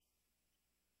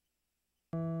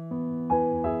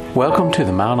Welcome to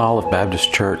the Mount Olive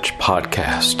Baptist Church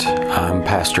podcast. I'm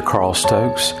Pastor Carl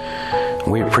Stokes.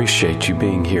 We appreciate you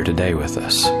being here today with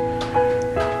us.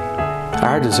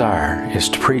 Our desire is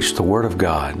to preach the Word of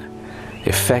God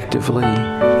effectively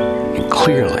and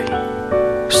clearly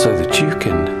so that you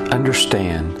can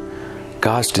understand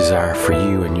God's desire for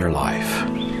you in your life.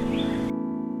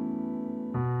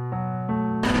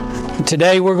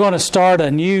 Today we're going to start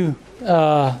a new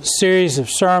series of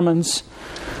sermons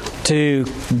to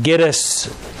get us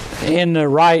in the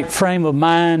right frame of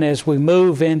mind as we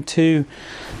move into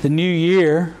the new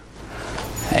year.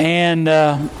 And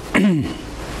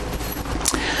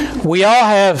we all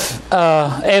have,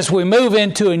 as we move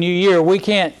into a new year, we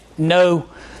can't know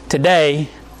today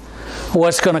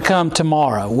what's going to come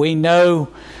tomorrow. We know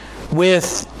with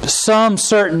some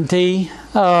certainty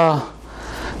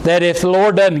that if the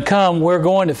Lord doesn't come, we're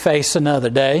going to face another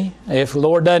day. If the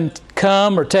Lord doesn't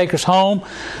come or take us home,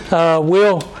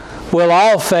 we'll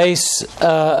all face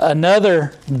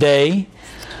another day.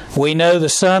 We know the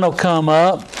sun will come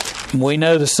up. We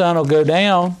know the sun will go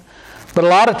down. But a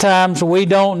lot of times we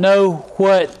don't know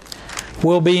what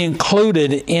will be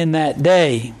included in that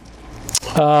day.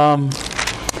 A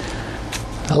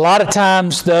lot of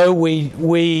times, though, we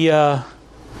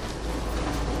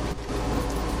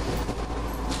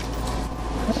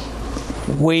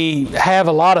have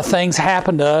a lot of things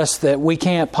happen to us that we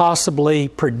can't possibly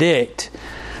predict.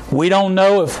 We don't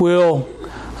know if we'll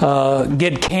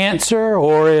get cancer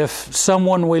or if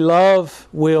someone we love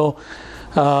will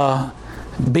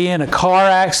be in a car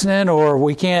accident, or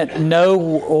we can't know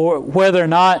or whether or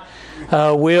not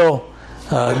we'll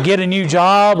get a new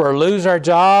job or lose our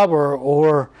job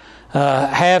or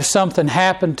have something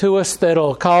happen to us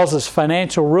that'll cause us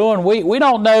financial ruin. We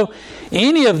don't know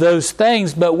any of those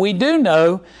things, but we do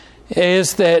know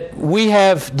is that we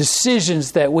have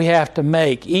decisions that we have to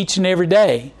make each and every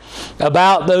day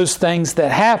about those things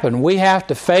that happen. We have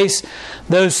to face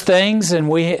those things, and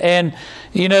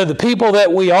the people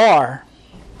that we are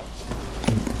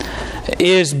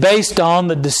is based on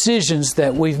the decisions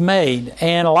that we've made.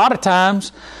 And a lot of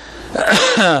times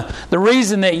the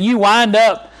reason that you wind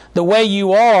up the way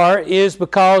you are is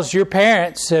because your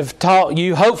parents have taught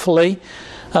you, hopefully,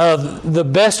 the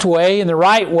best way and the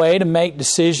right way to make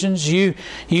decisions. You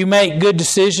make good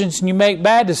decisions and you make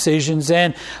bad decisions.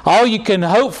 And all you can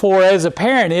hope for as a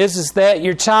parent is that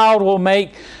your child will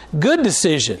make good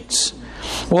decisions.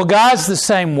 Well, God's the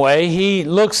same way. He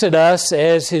looks at us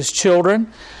as His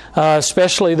children,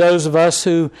 especially those of us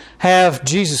who have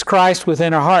Jesus Christ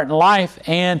within our heart and life.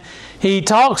 And He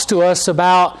talks to us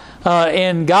about,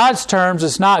 in God's terms,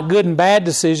 it's not good and bad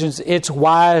decisions, it's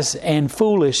wise and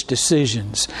foolish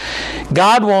decisions.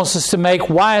 God wants us to make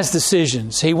wise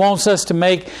decisions. He wants us to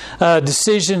make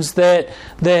decisions that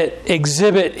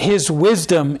exhibit His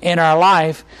wisdom in our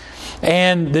life.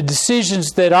 And the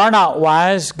decisions that are not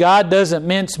wise, God doesn't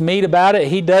mince meat about it.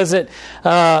 He doesn't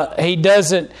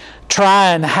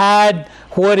try and hide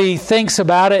what He thinks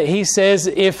about it. He says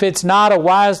if it's not a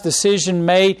wise decision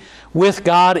made with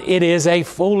God, it is a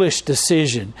foolish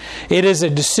decision. It is a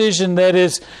decision that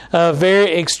is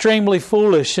very extremely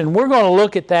foolish. And we're going to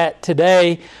look at that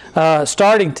today,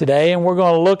 starting today, and we're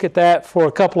going to look at that for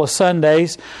a couple of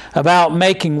Sundays about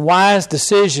making wise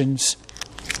decisions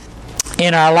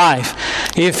in our life.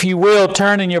 If you will,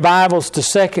 turn in your Bibles to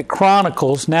 2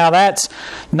 Chronicles. Now that's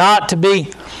not to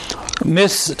be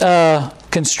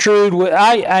misconstrued.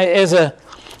 As a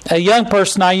young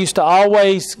person, I used to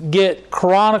always get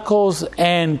Chronicles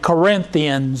and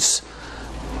Corinthians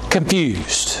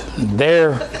confused.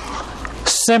 They're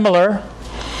similar.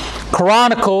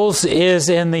 Chronicles is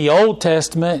in the Old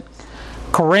Testament.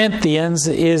 Corinthians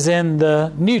is in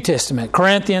the New Testament.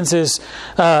 Corinthians is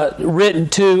a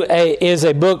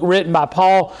book written by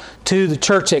Paul to the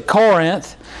church at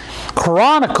Corinth.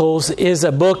 Chronicles is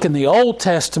a book in the Old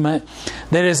Testament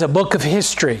that is a book of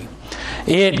history.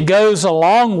 It goes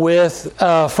along with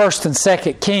 1st and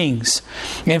 2nd Kings.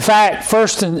 In fact,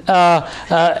 1st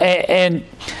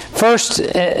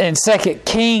and 2nd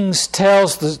Kings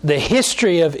tells the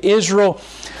history of Israel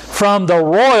from the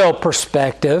royal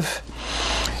perspective.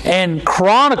 And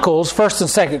Chronicles, 1st and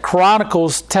 2nd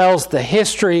Chronicles, tells the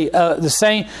history,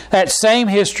 that same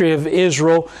history of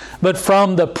Israel, but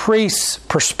from the priest's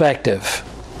perspective.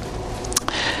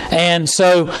 And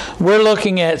so we're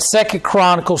looking at 2nd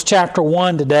Chronicles chapter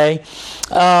 1 today.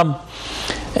 But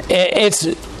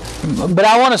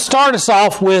I want to start us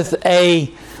off with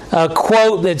a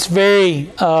quote that's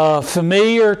very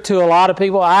familiar to a lot of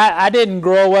people. I didn't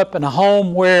grow up in a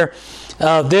home where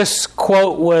this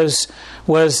quote was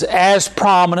as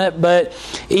prominent, but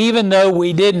even though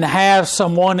we didn't have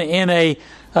someone in a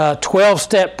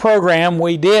 12-step program,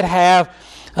 we did have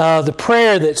the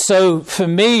prayer that's so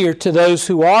familiar to those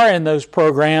who are in those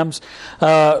programs,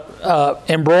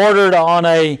 embroidered on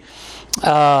a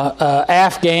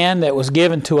Afghan that was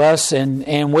given to us, and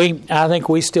I think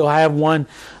we still have one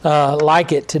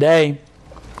like it today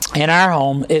in our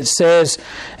home. It says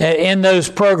in those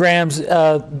programs,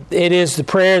 it is the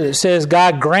prayer that says,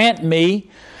 "God, grant me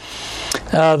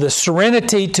the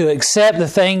serenity to accept the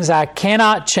things I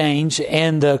cannot change,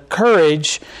 and the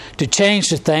courage to change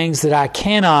the things that I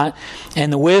cannot,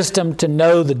 and the wisdom to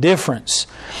know the difference."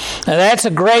 Now, that's a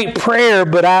great prayer,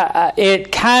 but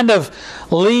it kind of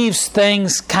leaves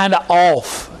things kind of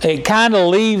off. It kind of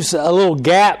leaves a little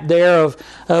gap there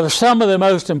of some of the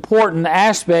most important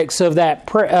aspects of that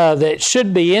that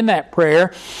should be in that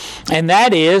prayer, and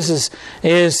that is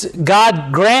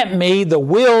God, grant me the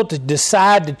will to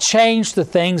decide to change the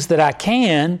things that I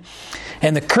can,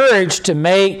 and the courage to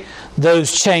make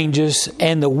those changes,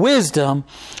 and the wisdom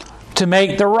to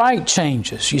make the right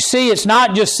changes. You see, it's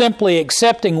not just simply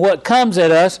accepting what comes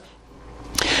at us.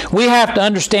 We have to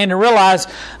understand and realize,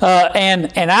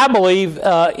 and I believe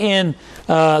in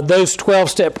those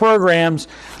 12-step programs,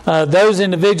 those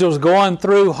individuals going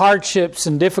through hardships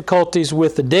and difficulties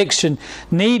with addiction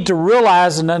need to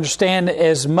realize and understand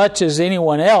as much as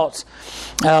anyone else.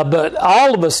 But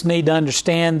all of us need to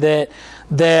understand that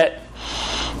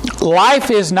life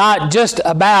is not just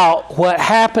about what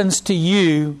happens to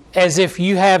you as if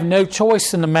you have no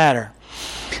choice in the matter.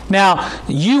 Now,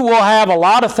 you will have a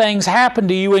lot of things happen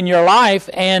to you in your life,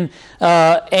 and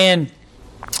a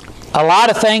lot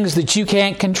of things that you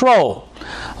can't control,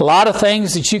 a lot of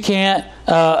things that you can't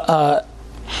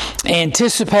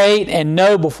anticipate and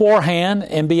know beforehand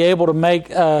and be able to make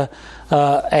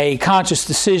a conscious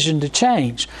decision to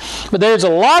change. But there's a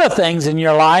lot of things in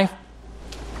your life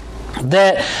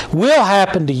that will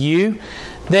happen to you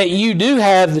that you do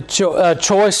have the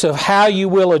choice of how you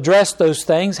will address those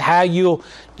things, how you'll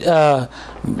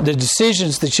the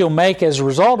decisions that you'll make as a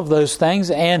result of those things,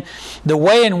 and the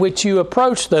way in which you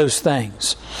approach those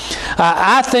things.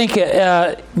 I think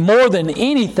more than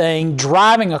anything,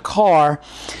 driving a car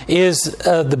is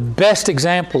the best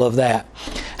example of that.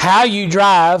 How you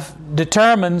drive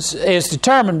is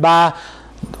determined by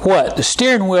what? The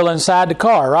steering wheel inside the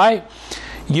car, right?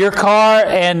 Your car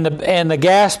and the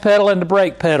gas pedal and the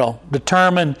brake pedal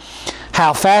determine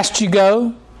how fast you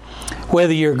go,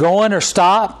 whether you're going or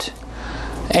stopped,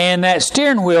 and that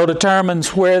steering wheel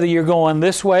determines whether you're going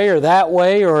this way or that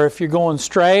way, or if you're going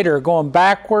straight or going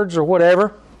backwards or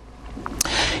whatever.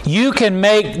 You can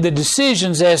make the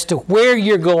decisions as to where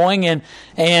you're going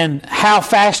and how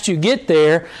fast you get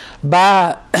there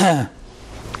by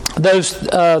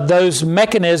those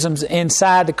mechanisms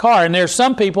inside the car. And there's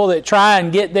some people that try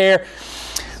and get there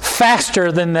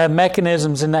faster than the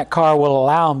mechanisms in that car will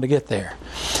allow them to get there.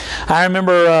 I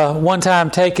remember one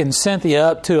time taking Cynthia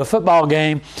up to a football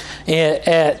game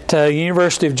at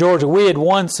University of Georgia. We had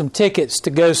won some tickets to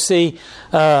go see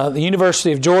the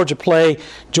University of Georgia play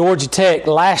Georgia Tech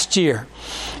last year.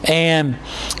 And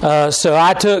so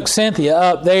I took Cynthia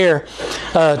up there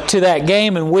to that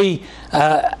game, and we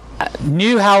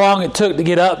knew how long it took to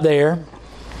get up there.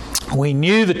 We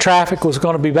knew the traffic was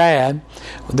going to be bad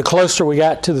the closer we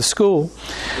got to the school.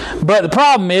 But the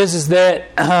problem is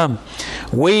that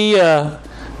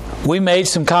we made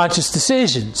some conscious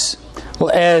decisions.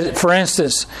 For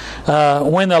instance,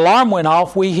 when the alarm went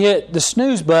off, we hit the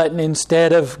snooze button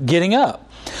instead of getting up.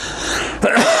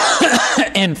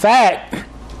 In fact,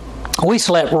 we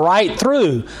slept right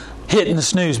through hitting the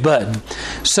snooze button.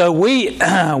 So we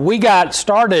got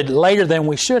started later than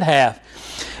we should have.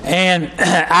 And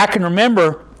I can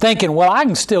remember thinking, well, I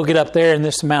can still get up there in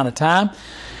this amount of time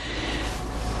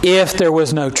if there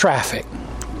was no traffic.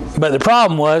 But the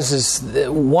problem was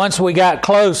once we got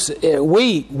close,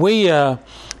 we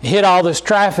hit all this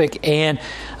traffic, and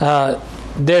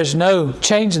there's no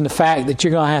changing the fact that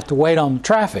you're going to have to wait on the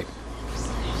traffic.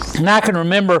 And I can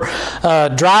remember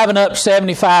driving up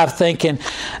 75 thinking,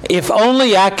 if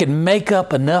only I could make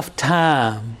up enough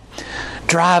time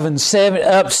driving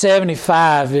up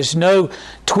 75. There's no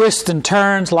twists and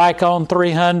turns like on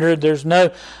 300. There's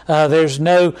no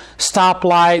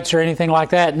stoplights or anything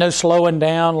like that. No slowing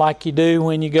down like you do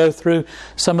when you go through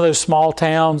some of those small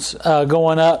towns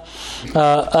going up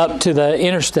to the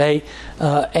interstate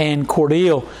and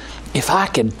Cordele. If I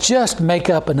could just make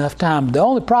up enough time. The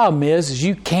only problem is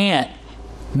you can't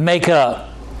make up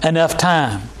enough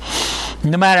time.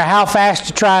 No matter how fast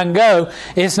you try and go,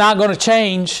 it's not going to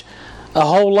change a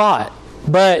whole lot.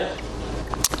 But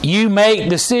you make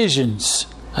decisions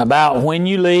about when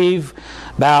you leave,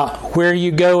 about where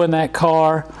you go in that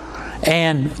car,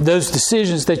 And those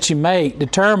decisions that you make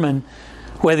determine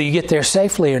whether you get there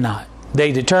safely or not.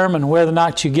 They determine whether or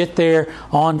not you get there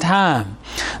on time.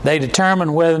 They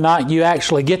determine whether or not you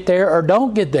actually get there or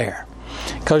don't get there,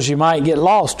 because you might get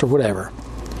lost or whatever.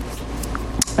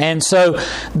 And so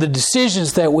the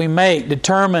decisions that we make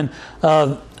determine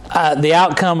the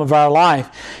outcome of our life.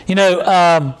 You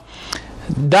know,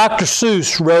 Dr.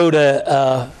 Seuss wrote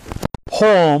a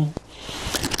poem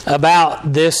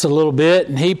about this a little bit,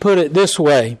 and he put it this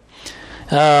way.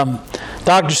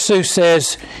 Dr. Seuss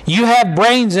says, "You have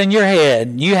brains in your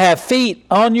head. You have feet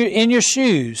in your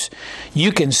shoes.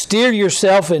 You can steer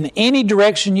yourself in any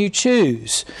direction you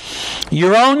choose.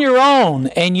 You're on your own,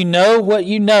 and you know what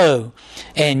you know.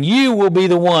 And you will be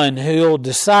the one who'll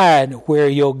decide where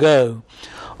you'll go.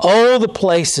 Oh, the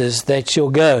places that you'll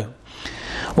go."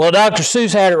 Well, Dr.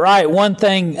 Seuss had it right. One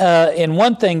thing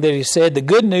that he said, the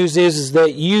good news is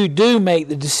that you do make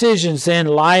the decisions in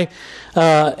life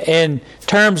in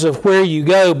terms of where you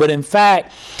go. But in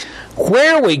fact,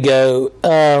 where we go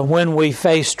when we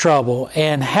face trouble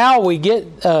and how we get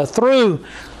through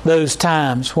those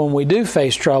times when we do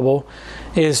face trouble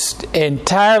is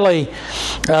entirely,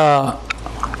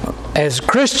 as a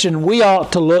Christian, we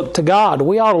ought to look to God.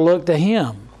 We ought to look to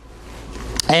Him.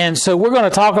 And so we're going to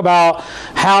talk about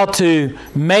how to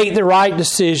make the right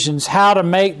decisions, how to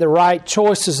make the right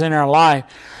choices in our life.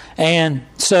 And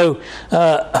so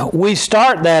we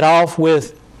start that off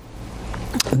with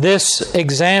this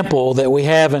example that we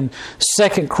have in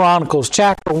 2 Chronicles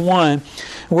chapter 1.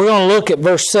 We're going to look at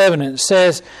verse 7, and it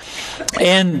says,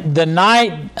 "In the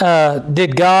night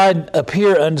did God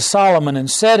appear unto Solomon, and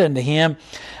said unto him,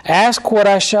 Ask what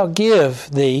I shall give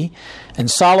thee. And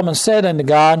Solomon said unto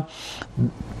God,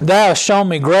 Thou hast shown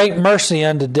me great mercy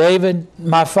unto David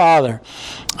my father,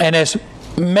 and hast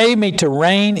made me to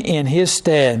reign in his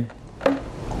stead.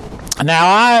 Now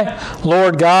I,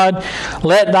 Lord God,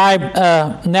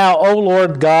 O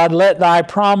Lord God, let thy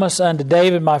promise unto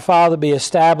David my father be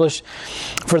established,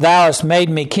 for thou hast made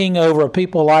me king over a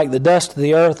people like the dust of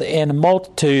the earth and a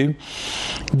multitude.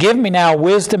 Give me now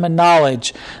wisdom and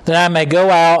knowledge, that I may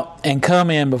go out and come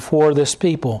in before this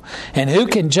people. And who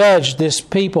can judge this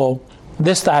people,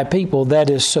 this thy people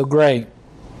that is so great?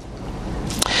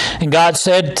 And God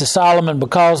said to Solomon,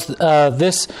 Because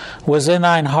this was in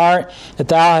thine heart, that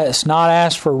thou hast not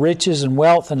asked for riches and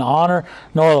wealth and honor,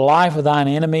 nor the life of thine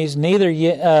enemies, neither ye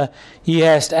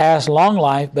hast asked long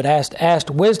life, but hast asked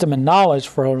wisdom and knowledge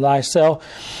for thyself,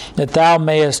 that thou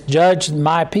mayest judge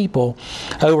my people,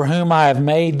 over whom I have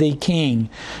made thee king.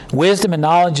 Wisdom and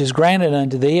knowledge is granted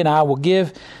unto thee, and I will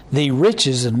give thee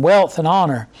riches and wealth and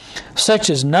honor, such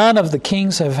as none of the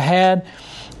kings have had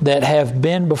that have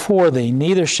been before thee,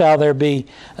 neither shall there be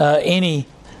any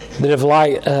that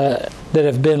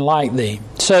have been like thee."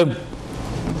 So,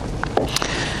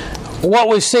 what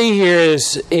we see here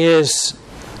is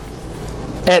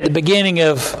at the beginning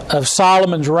of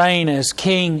Solomon's reign as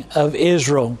king of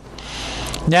Israel.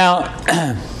 Now,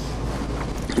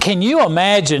 can you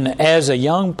imagine as a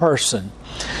young person?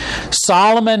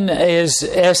 Solomon is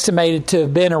estimated to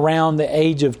have been around the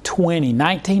age of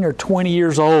 19 or 20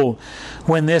 years old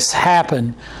when this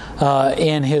happened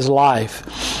in his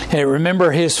life. And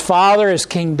remember, his father is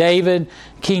King David.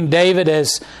 King David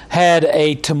has had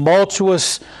a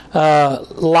tumultuous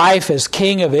life as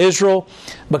king of Israel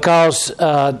because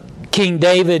King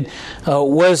David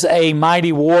was a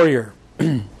mighty warrior.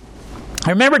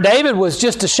 Remember, David was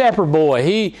just a shepherd boy.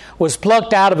 He was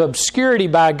plucked out of obscurity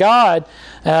by God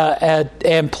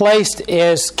and placed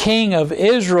as king of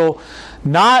Israel,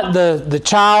 not the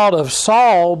child of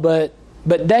Saul, but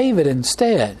David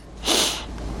instead.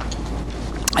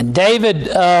 And David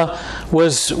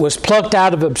was plucked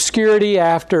out of obscurity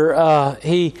after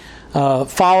he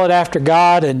followed after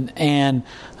God and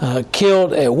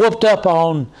whooped up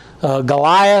on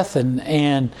Goliath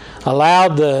and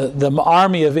allowed the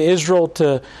army of Israel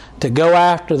to go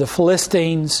after the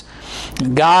Philistines.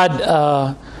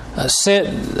 God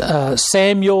sent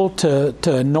Samuel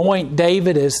to anoint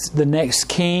David as the next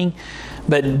king.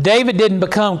 But David didn't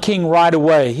become king right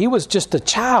away. He was just a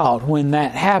child when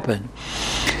that happened.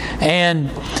 And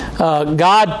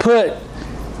God put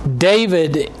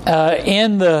David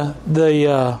in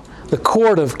the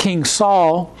court of King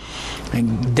Saul.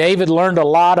 And David learned a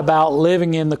lot about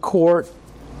living in the court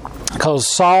because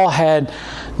Saul had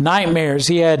nightmares.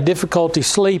 He had difficulty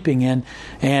sleeping,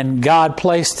 and God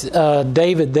placed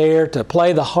David there to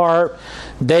play the harp.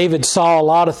 David saw a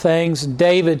lot of things.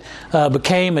 David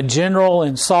became a general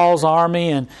in Saul's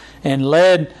army and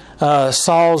led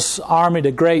Saul's army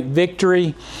to great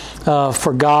victory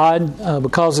for God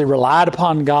because they relied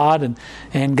upon God,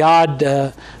 and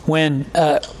God when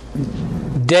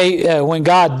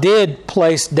God did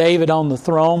place David on the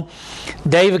throne,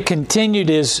 David continued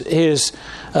his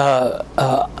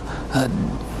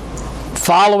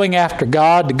following after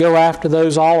God, to go after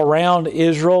those all around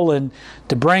Israel and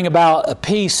to bring about a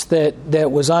peace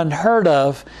that was unheard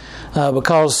of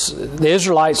because the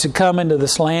Israelites had come into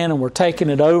this land and were taking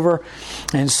it over.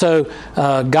 And so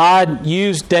God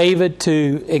used David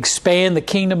to expand the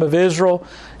kingdom of Israel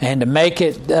and to make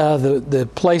it the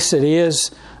place it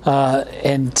is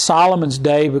in Solomon's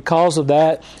day. Because of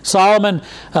that, Solomon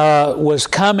was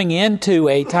coming into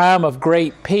a time of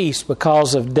great peace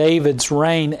because of David's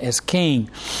reign as king.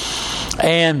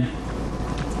 And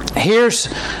here's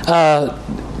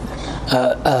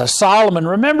Solomon.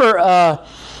 Remember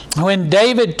when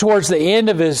David, towards the end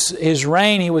of his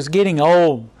reign, he was getting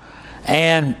old,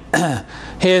 and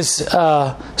his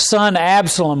son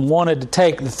Absalom wanted to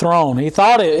take the throne. He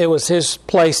thought it was his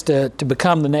place to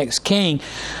become the next king.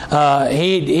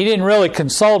 He didn't really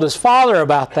consult his father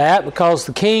about that, because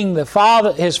his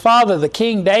father, the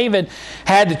King David,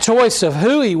 had the choice of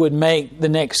who he would make the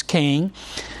next king.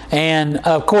 And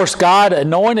of course, God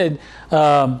anointed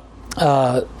the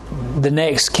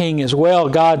next king as well.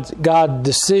 God's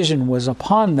decision was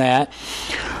upon that.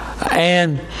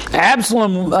 And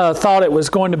Absalom thought it was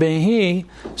going to be he,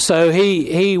 so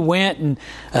he went and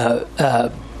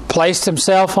placed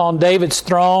himself on David's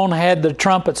throne, had the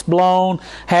trumpets blown,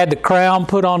 had the crown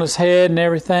put on his head and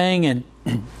everything, and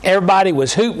everybody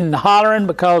was hooting and hollering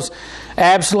because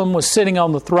Absalom was sitting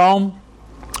on the throne.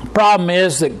 Problem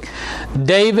is that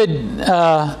David,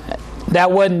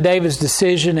 that wasn't David's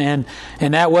decision, and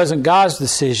that wasn't God's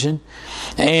decision.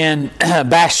 And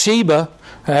Bathsheba,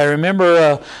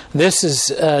 remember, this is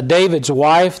David's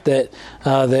wife that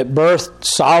birthed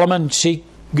Solomon. She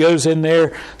goes in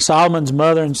there, Solomon's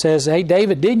mother, and says, "Hey,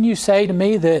 David, didn't you say to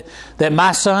me that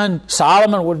my son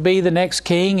Solomon would be the next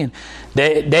king?" And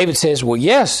David says, "Well,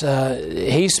 yes,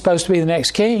 he's supposed to be the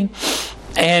next king."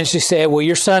 And she said, "Well,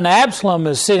 your son Absalom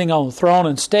is sitting on the throne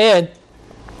instead."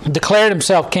 Declared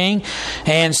himself king.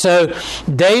 And so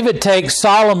David takes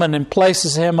Solomon and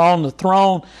places him on the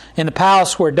throne in the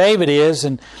palace where David is,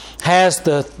 and has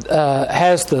the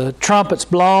trumpets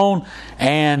blown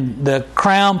and the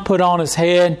crown put on his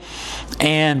head,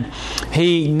 and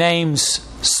he names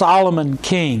Solomon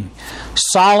king.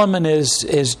 Solomon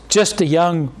is just a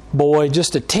young boy,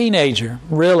 just a teenager,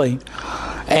 really,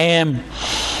 and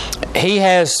he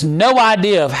has no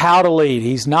idea of how to lead.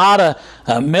 He's not a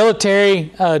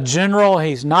military general.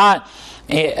 He's not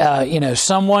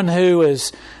someone who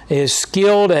is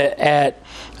skilled at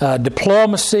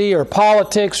diplomacy or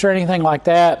politics or anything like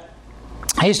that.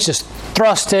 He's just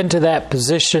thrust into that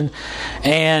position,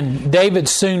 and David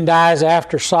soon dies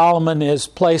after Solomon is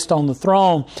placed on the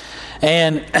throne,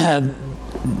 and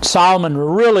Solomon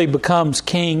really becomes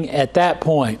king at that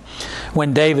point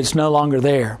when David's no longer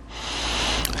there.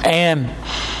 And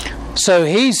so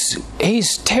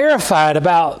he's terrified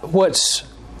about what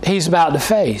he's about to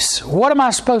face. What am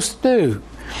I supposed to do?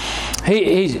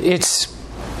 It's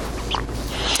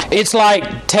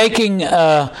like taking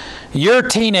your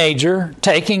teenager,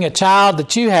 taking a child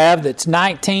that you have that's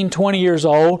 19, 20 years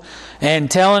old,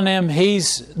 and telling him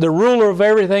he's the ruler of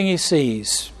everything he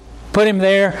sees. Put him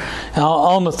there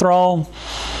on the throne,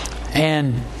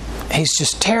 and he's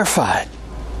just terrified.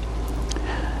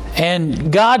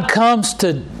 And God comes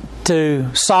to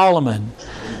Solomon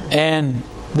in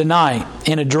the night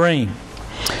in a dream.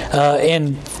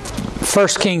 In 1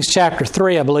 Kings chapter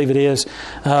 3, I believe it is,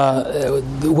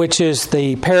 which is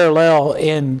the parallel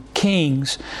in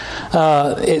Kings,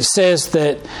 it says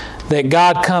that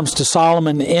God comes to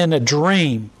Solomon in a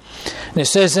dream. And it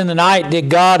says, "In the night did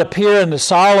God appear unto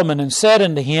Solomon and said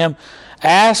unto him,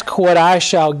 Ask what I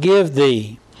shall give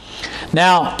thee."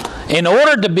 Now, in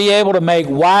order to be able to make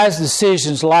wise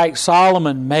decisions like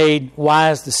Solomon made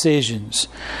wise decisions,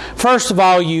 first of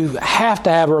all, you have to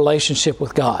have a relationship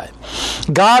with God.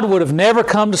 God would have never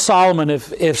come to Solomon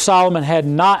if Solomon had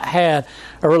not had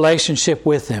a relationship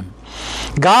with him.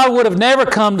 God would have never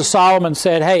come to Solomon and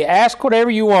said, "Hey, ask whatever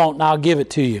you want and I'll give it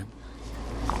to you."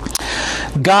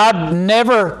 God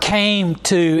never came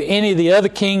to any of the other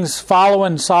kings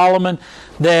following Solomon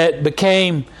that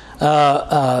became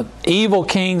evil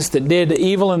kings that did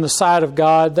evil in the sight of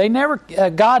God.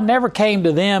 God never came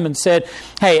to them and said,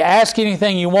 "Hey, ask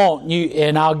anything you want,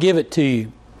 and I'll give it to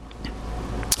you."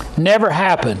 Never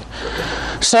happened.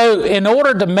 So, in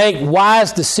order to make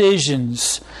wise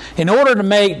decisions, in order to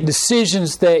make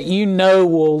decisions that you know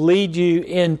will lead you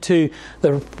into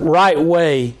the right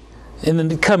way in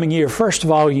the coming year, first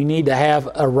of all, you need to have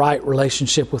a right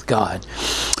relationship with God.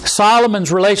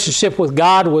 Solomon's relationship with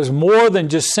God was more than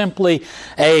just simply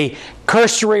a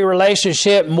cursory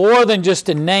relationship, more than just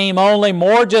a name only,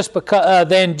 more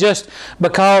than just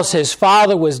because his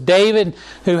father was David,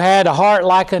 who had a heart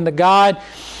like unto God.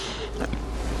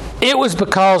 It was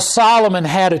because Solomon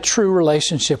had a true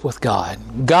relationship with God.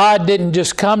 God didn't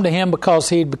just come to him because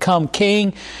he had become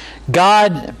king.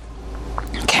 God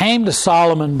came to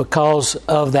Solomon because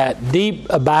of that deep,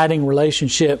 abiding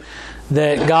relationship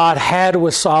that God had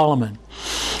with Solomon.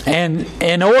 And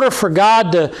in order for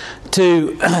God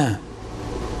to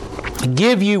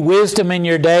give you wisdom in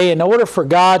your day, in order for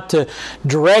God to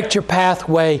direct your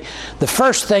pathway, the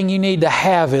first thing you need to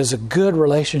have is a good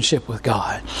relationship with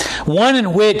God. One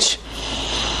in which,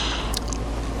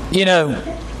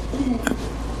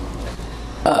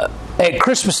 at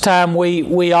Christmas time,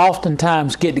 we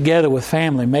oftentimes get together with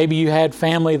family. Maybe you had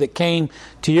family that came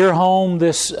to your home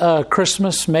this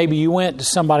Christmas. Maybe you went to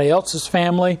somebody else's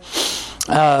family.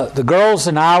 The girls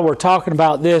and I were talking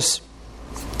about this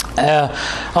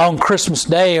on Christmas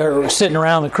Day, or sitting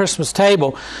around the Christmas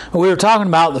table. We were talking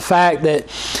about the fact that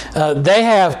they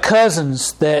have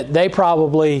cousins that they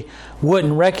probably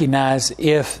wouldn't recognize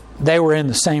if they were in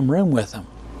the same room with them.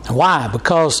 Why?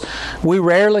 Because we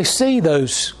rarely see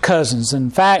those cousins. In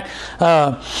fact,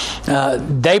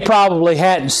 they probably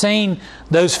hadn't seen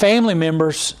those family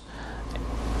members,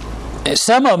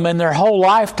 some of them in their whole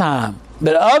lifetime,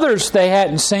 but others they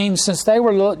hadn't seen since they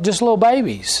were just little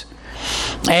babies.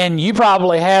 And you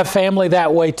probably have family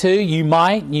that way too. You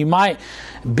might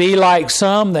be like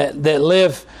some that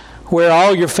live where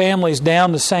all your family's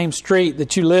down the same street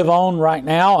that you live on right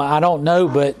now. I don't know,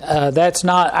 but that's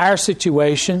not our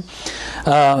situation.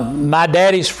 My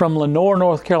daddy's from Lenoir,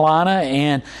 North Carolina,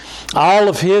 and all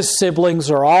of his siblings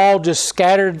are all just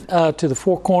scattered to the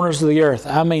four corners of the earth.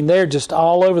 I mean, they're just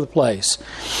all over the place.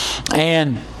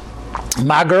 And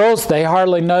my girls, they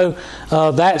hardly know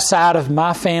that side of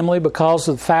my family because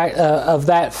of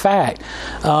that fact.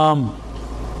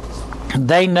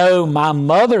 They know my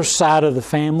mother's side of the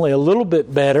family a little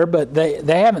bit better, but they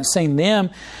haven't seen them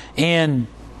in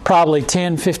probably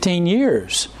 10, 15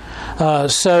 years.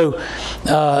 So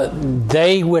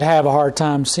they would have a hard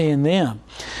time seeing them.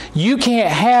 You can't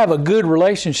have a good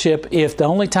relationship if the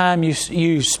only time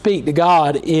you speak to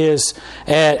God is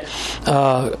at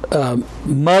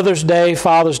Mother's Day,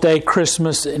 Father's Day,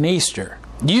 Christmas, and Easter.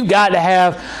 You've got to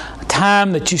have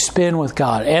time that you spend with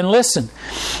God. And listen,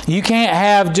 you can't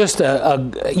have just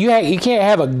you can't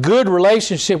have a good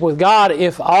relationship with God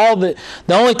if the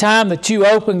only time that you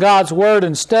open God's Word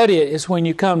and study it is when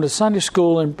you come to Sunday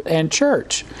school and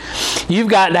church. You've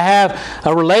got to have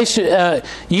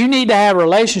you need to have a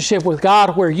relationship with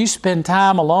God where you spend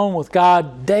time alone with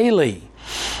God daily,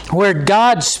 where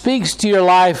God speaks to your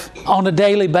life on a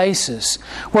daily basis,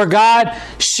 where God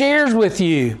shares with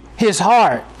you His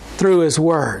heart through His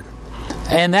Word.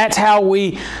 And that's how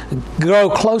we grow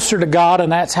closer to God, and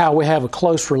that's how we have a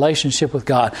close relationship with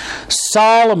God.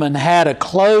 Solomon had a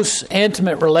close,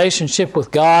 intimate relationship with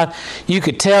God. You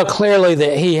could tell clearly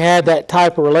that he had that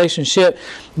type of relationship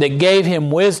that gave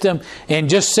him wisdom in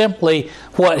just simply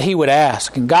what he would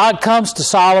ask. And God comes to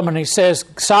Solomon and He says,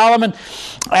 Solomon,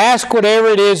 ask whatever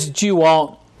it is that you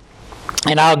want,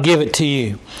 and I'll give it to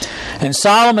you. And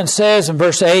Solomon says in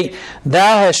verse 8,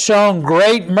 Thou hast shown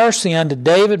great mercy unto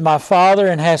David my father,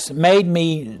 and hast made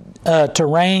me to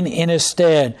reign in his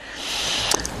stead.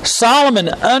 Solomon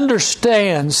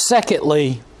understands,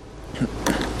 secondly,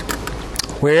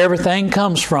 where everything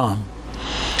comes from.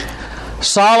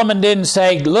 Solomon didn't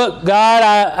say, look,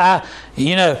 God,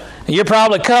 you're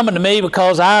probably coming to me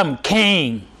because I'm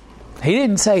king. He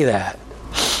didn't say that.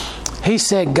 He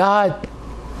said, God,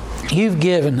 You've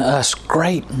given us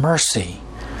great mercy.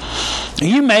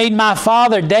 You made my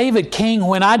father David king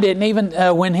when he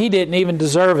didn't even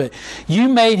deserve it. You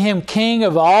made him king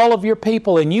of all of your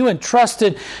people, and you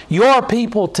entrusted your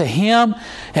people to him.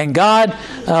 And God,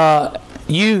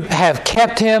 you have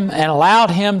kept him and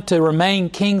allowed him to remain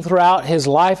king throughout his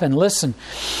life. And listen,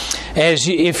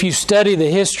 if you study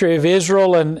the history of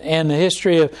Israel and the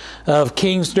history of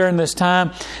kings during this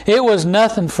time, it was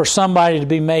nothing for somebody to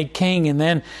be made king, and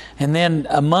then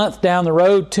a month down the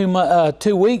road,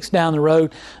 2 weeks down the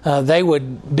road, they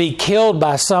would be killed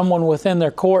by someone within their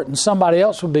court, and somebody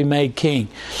else would be made king.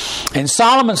 And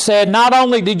Solomon said, not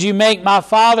only did you make my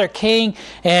father king,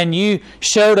 and you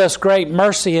showed us great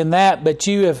mercy in that, but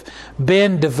you have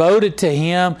been devoted to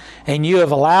him, and you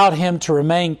have allowed him to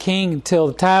remain king until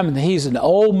the time that he's an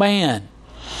old man.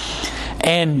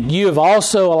 And you have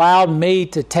also allowed me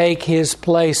to take his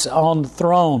place on the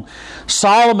throne.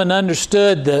 Solomon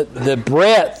understood the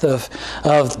breadth of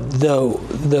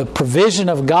the provision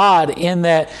of God in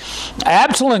that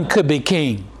Absalom could be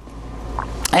king.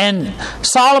 And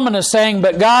Solomon is saying,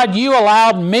 but God, you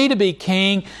allowed me to be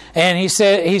king. And he's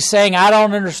saying, I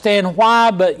don't understand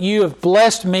why, but you have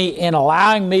blessed me in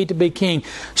allowing me to be king.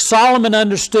 Solomon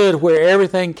understood where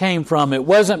everything came from. It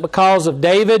wasn't because of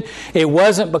David. It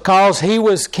wasn't because he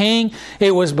was king.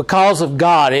 It was because of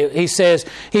God. He says,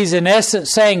 he's in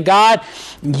essence saying, God,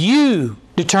 you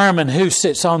determine who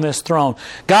sits on this throne.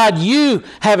 God, you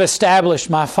have established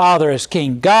my father as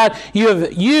king. God,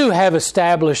 you have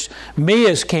established me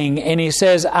as king. And he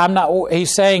says,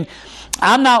 he's saying,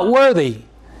 I'm not worthy.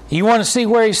 You want to see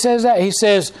where he says that? He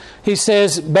says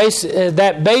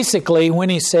that basically when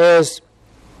he says,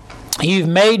 you've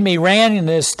made me reign in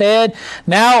his stead.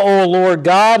 Now, O Lord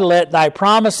God, let thy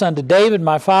promise unto David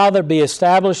my father be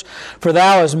established, for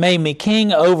thou hast made me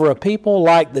king over a people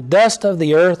like the dust of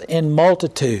the earth in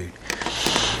multitude.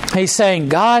 He's saying,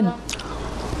 God,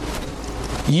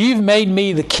 you've made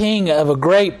me the king of a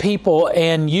great people,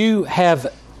 and you've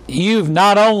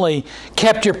not only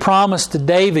kept your promise to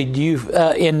David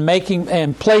in making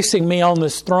and placing me on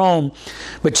this throne,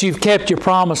 but you've kept your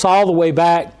promise all the way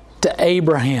back to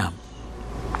Abraham.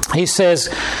 He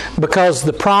says, because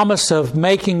the promise of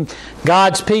making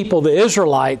God's people, the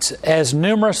Israelites, as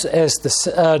numerous as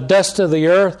the dust of the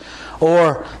earth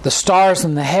or the stars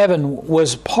in the heaven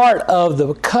was part of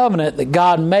the covenant that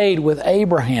God made with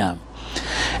Abraham.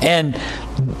 And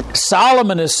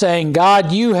Solomon is saying,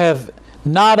 God, you have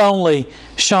not only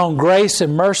shown grace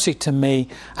and mercy to me,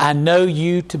 I know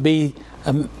you to be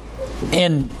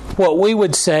in what we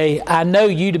would say, I know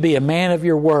you to be a man of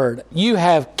your word. You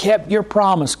have kept your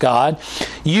promise, God.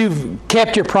 You've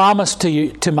kept your promise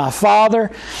to my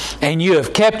father, and you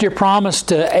have kept your promise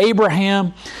to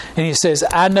Abraham. And he says,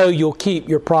 I know you'll keep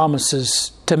your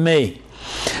promises to me.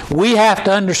 We have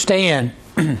to understand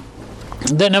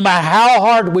that no matter how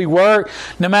hard we work,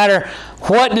 no matter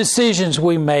what decisions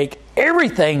we make,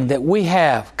 everything that we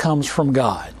have comes from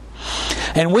God.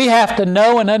 And we have to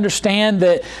know and understand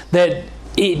that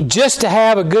just to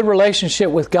have a good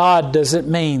relationship with God doesn't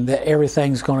mean that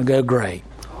everything's going to go great,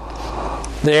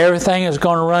 that everything is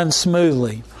going to run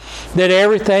smoothly, that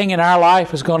everything in our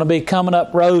life is going to be coming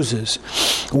up roses.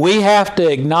 We have to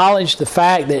acknowledge the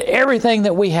fact that everything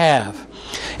that we have,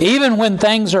 even when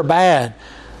things are bad,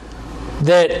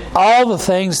 that all the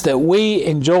things that we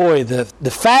enjoy, the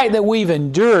fact that we've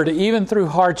endured even through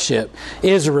hardship,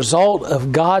 is a result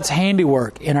of God's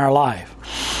handiwork in our life.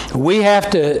 We have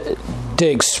to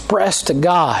express to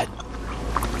God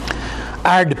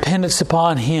our dependence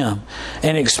upon Him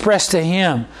and express to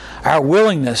Him our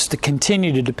willingness to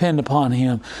continue to depend upon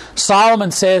Him.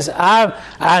 Solomon says,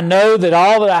 I know that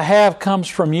all that I have comes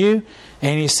from you.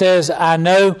 And he says, I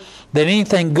know that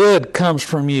anything good comes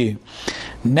from you.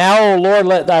 Now, O Lord,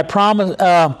 let thy promise...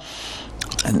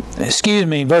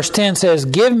 verse 10 says,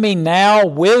 give me now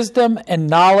wisdom and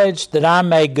knowledge that I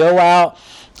may go out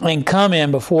and come in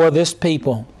before this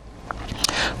people.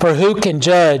 For who can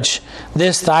judge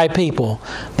this thy people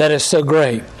that is so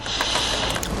great?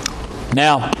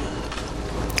 Now,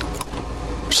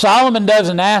 Solomon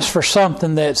doesn't ask for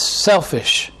something that's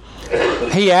selfish.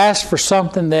 He asks for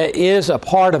something that is a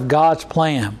part of God's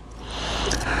plan.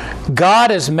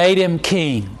 God has made him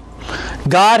king.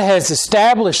 God has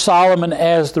established Solomon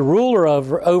as the ruler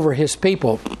over his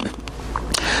people.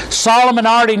 Solomon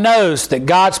already knows that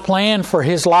God's plan for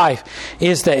his life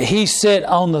is that he sit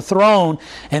on the throne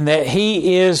and that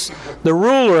he is the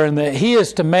ruler and that he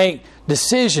is to make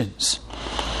decisions.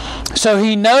 So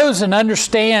he knows and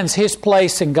understands his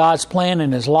place in God's plan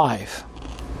in his life.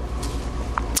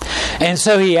 And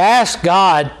so he asks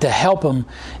God to help him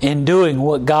in doing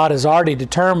what God has already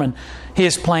determined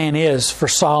His plan is for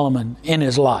Solomon in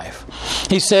his life.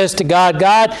 He says to God,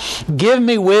 God, give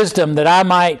me wisdom that I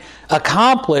might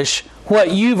accomplish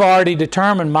what you've already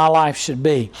determined my life should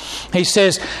be. He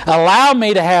says, allow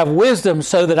me to have wisdom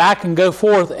so that I can go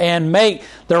forth and make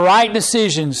the right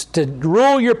decisions to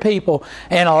rule your people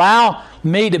and allow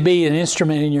me to be an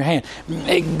instrument in your hand.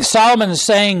 Solomon is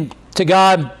saying to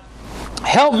God,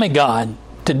 help me, God,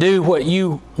 to do what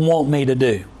you want me to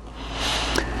do.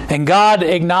 And God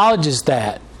acknowledges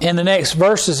that. In the next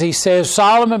verses he says,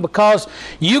 Solomon, because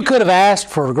you could have asked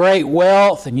for great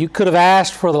wealth and you could have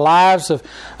asked for the lives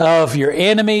of your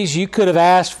enemies, you could have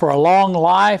asked for a long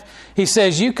life. He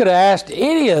says, you could have asked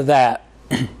any of that.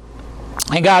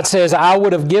 And God says, I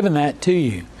would have given that to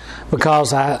you.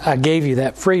 because I gave you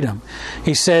that freedom.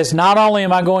 He says, not only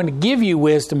am I going to give you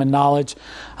wisdom and knowledge,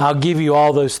 I'll give you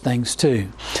all those things too.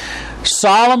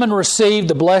 Solomon received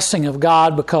the blessing of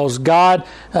God because God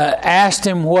asked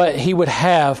him what he would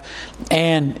have,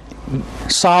 and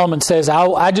Solomon says,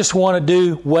 I just want to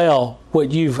do well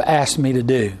what you've asked me to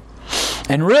do.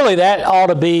 And really that ought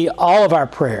to be all of our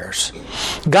prayers.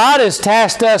 God has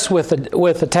tasked us with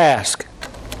a task.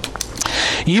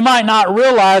 You might not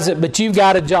realize it, but you've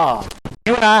got a job.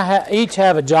 You and I each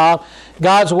have a job.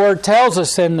 God's Word tells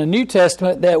us in the New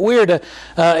Testament that we're to,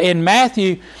 in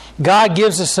Matthew, God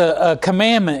gives us a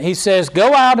commandment. He says,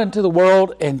 go out into the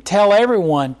world and tell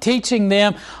everyone, teaching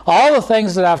them all the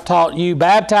things that I've taught you,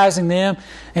 baptizing them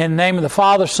in the name of the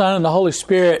Father, Son, and the Holy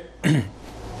Spirit,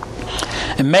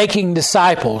 and making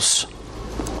disciples.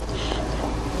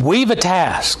 We've a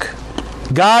task.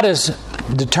 God has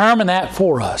determined that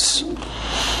for us.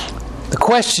 The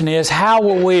question is, how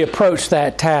will we approach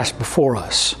that task before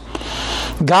us?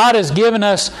 God has given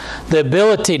us the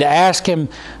ability to ask Him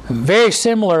very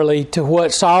similarly to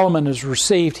what Solomon has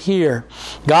received here.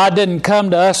 God didn't come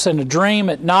to us in a dream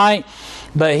at night,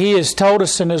 but He has told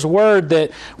us in His Word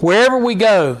that wherever we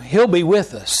go, He'll be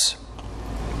with us.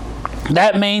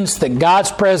 That means that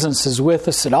God's presence is with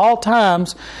us at all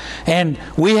times, and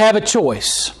we have a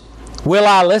choice. Will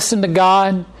I listen to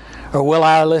God, or will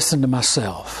I listen to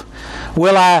myself?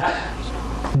 Will I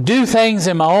do things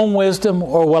in my own wisdom,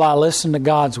 or will I listen to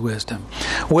God's wisdom?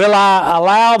 Will I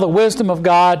allow the wisdom of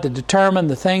God to determine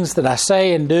the things that I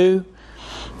say and do,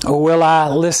 or will I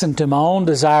listen to my own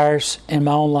desires in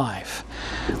my own life?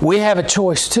 We have a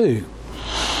choice too.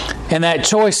 And that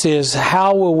choice is,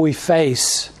 how will we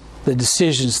face the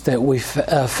decisions that we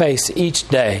face each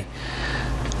day?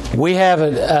 We have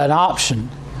an option.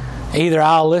 Either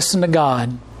I'll listen to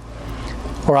God,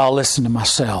 or I'll listen to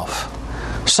myself.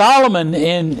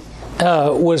 Solomon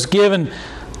was given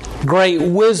great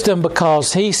wisdom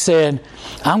because he said,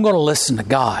 I'm going to listen to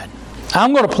God.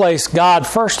 I'm going to place God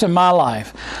first in my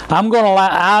life. I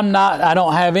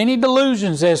don't have any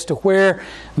delusions as to where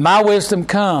my wisdom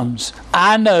comes.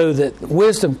 I know that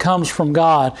wisdom comes from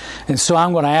God, and so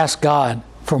I'm going to ask God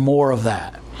for more of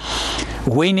that.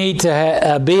 We need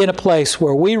to be in a place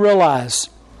where we realize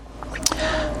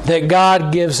that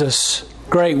God gives us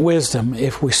great wisdom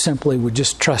if we simply would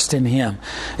just trust in Him.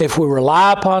 If we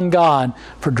rely upon God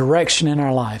for direction in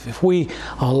our life. If we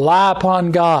rely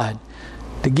upon God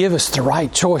to give us the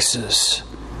right choices.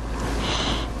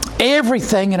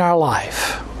 Everything in our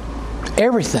life,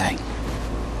 everything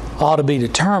ought to be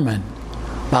determined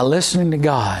by listening to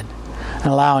God and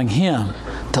allowing Him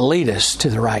to lead us to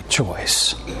the right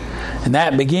choice. And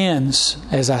that begins,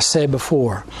 as I said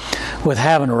before, with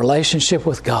having a relationship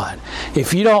with God.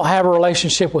 If you don't have a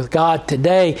relationship with God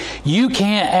today, you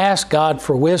can't ask God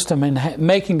for wisdom in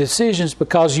making decisions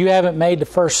because you haven't made the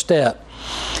first step.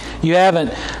 You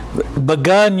haven't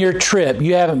begun your trip.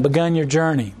 You haven't begun your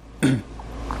journey.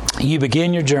 You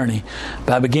begin your journey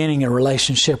by beginning a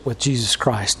relationship with Jesus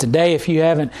Christ. Today, if you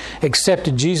haven't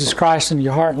accepted Jesus Christ into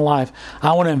your heart and life,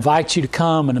 I want to invite you to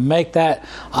come and to make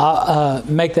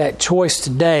that choice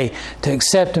today to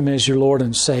accept Him as your Lord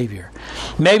and Savior.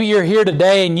 Maybe you're here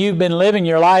today and you've been living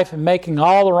your life and making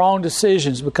all the wrong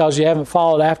decisions because you haven't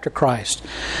followed after Christ.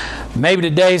 Maybe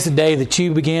today's the day that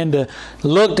you begin to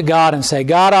look to God and say,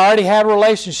 God, I already have a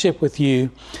relationship with You,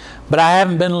 but I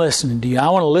haven't been listening to You. I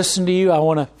want to listen to You. I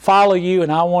want to follow You,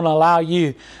 and I want to allow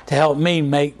You to help me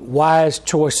make wise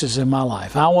choices in my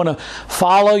life. I want to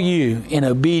follow You in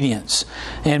obedience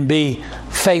and be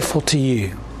faithful to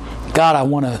You. God, I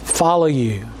want to follow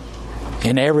You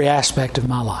in every aspect of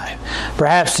my life.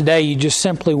 Perhaps today you just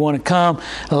simply want to come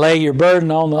and lay your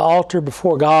burden on the altar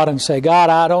before God and say, God,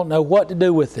 I don't know what to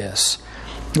do with this.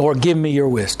 Lord, give me Your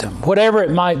wisdom. Whatever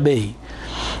it might be,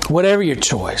 whatever your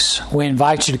choice, we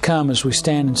invite you to come as we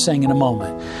stand and sing in a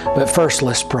moment. But first,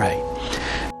 let's pray.